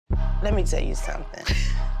Let me tell you something.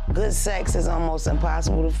 Good sex is almost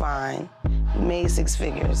impossible to find. You made 6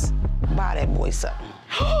 figures. Buy that boy something.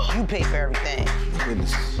 You pay for everything.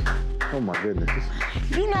 Goodness. Oh my goodness.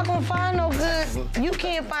 You're not gonna find no good. You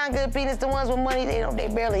can't find good penis. The ones with money, they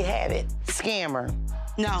barely have it. Scammer.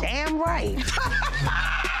 No. Damn right.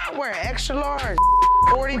 Wear extra large.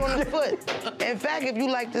 40 on the foot. In fact, if you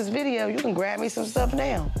like this video, you can grab me some stuff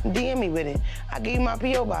now. DM me with it. I'll give you my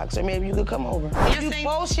P.O. box, or maybe you could come over. If you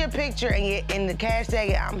post your picture and the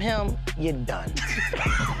hashtag I'm him, you're done.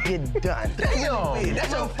 You're done. Damn. That's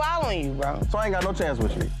what I'm following you, bro. So I ain't got no chance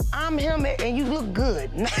with you. I'm him and you look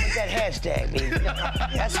good. Not with that hashtag, baby.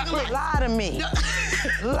 That's good. Lie to me.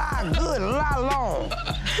 Lie good, lie long.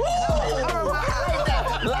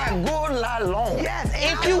 Lie good, lie long. Yes,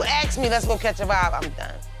 if you ask me, let's go catch a vibe, I'm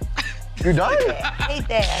done. You done? I hate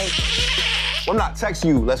that. I'm not texting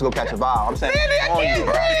you, let's go catch a vibe. I'm saying,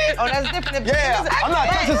 Oh, that's different. Yeah, I'm not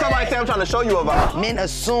texting somebody saying I'm trying to show you a vibe. Men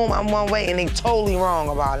assume I'm one way and they totally wrong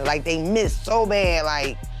about it. Like, they missed so bad,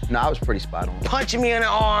 like, Nah, I was pretty spot on. punching me in the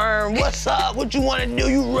arm. What's up? What you want to do?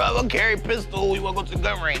 You rub, I carry a pistol. You want to go to the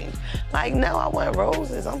gun range. Like, no, I want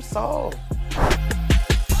roses. I'm soft.